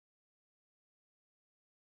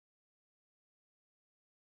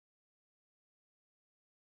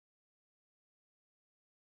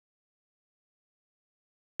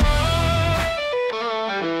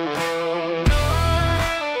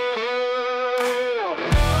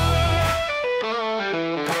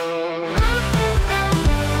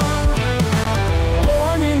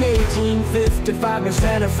55 in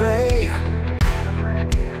Santa Fe.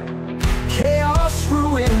 Chaos,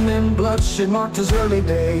 ruin, and bloodshed marked his early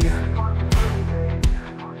day.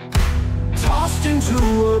 Tossed into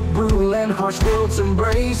a brutal and harsh world's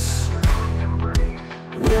embrace,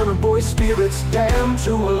 where a boy's spirit's damned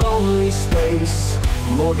to a lonely space.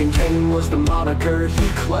 Morgan Kane was the moniker he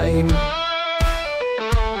claimed.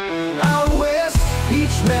 Out west,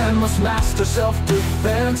 each man must master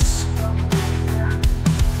self-defense.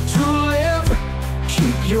 To live,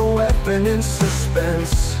 keep your weapon in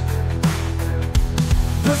suspense.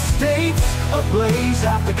 The state's ablaze,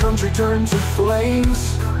 half the country turned to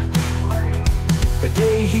flames. The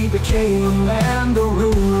day he became a man, the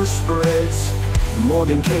rumor spreads.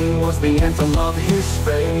 Morgan Kane was the anthem of his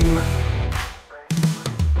fame.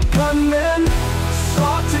 Gunmen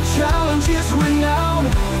sought to challenge his renown.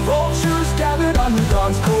 Vultures gathered under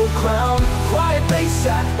Dawn's cold crown. Quiet they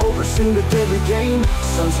sat, overseeing the deadly game.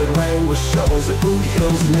 Sunset rang with shovels at Boot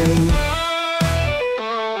Hill's name.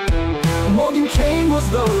 Morgan Kane was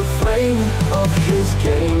the refrain of his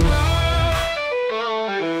game.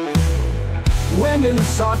 Women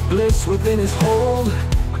sought bliss within his hold.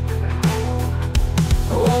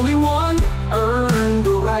 Only one earned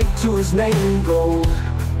the right to his name in gold.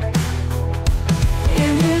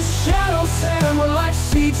 In his shadow stand where life's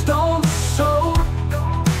seeds don't sow.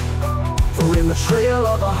 For in the trail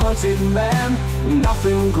of a hunted man,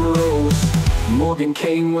 nothing grows. Morgan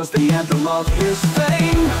Kane was the anthem of his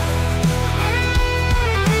fame.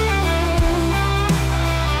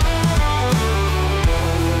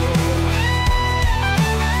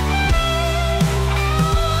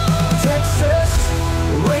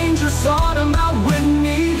 Rangers sought him out with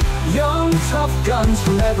need. Young, tough guns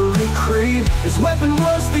from every creed. His weapon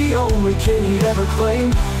was the only kid he'd ever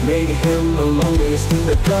claimed. Made him the loneliest in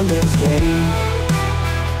the gunman's game.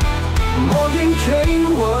 Morgan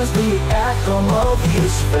Kane was the anthem of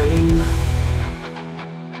his fame.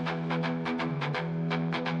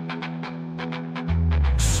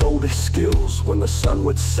 Sold his skills when the sun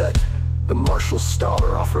would set. The martial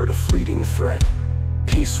star offered a fleeting threat.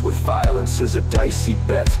 Peace with violence is a dicey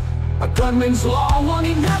bet. A gunman's law, one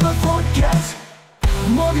he'd never forget.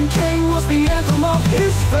 Morgan Kane was the anthem of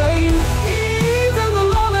his fame. Even the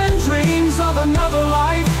love and dreams of another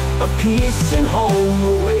life, a peace and home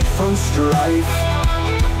away from strife.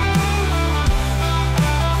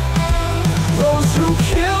 Those who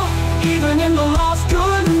kill, even in the law's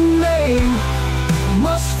good name,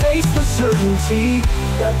 must face the certainty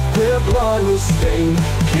that their blood will stain.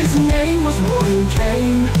 His name was Morgan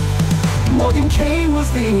Kane. Morgan Kane was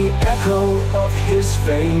the echo of his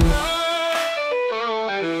fame.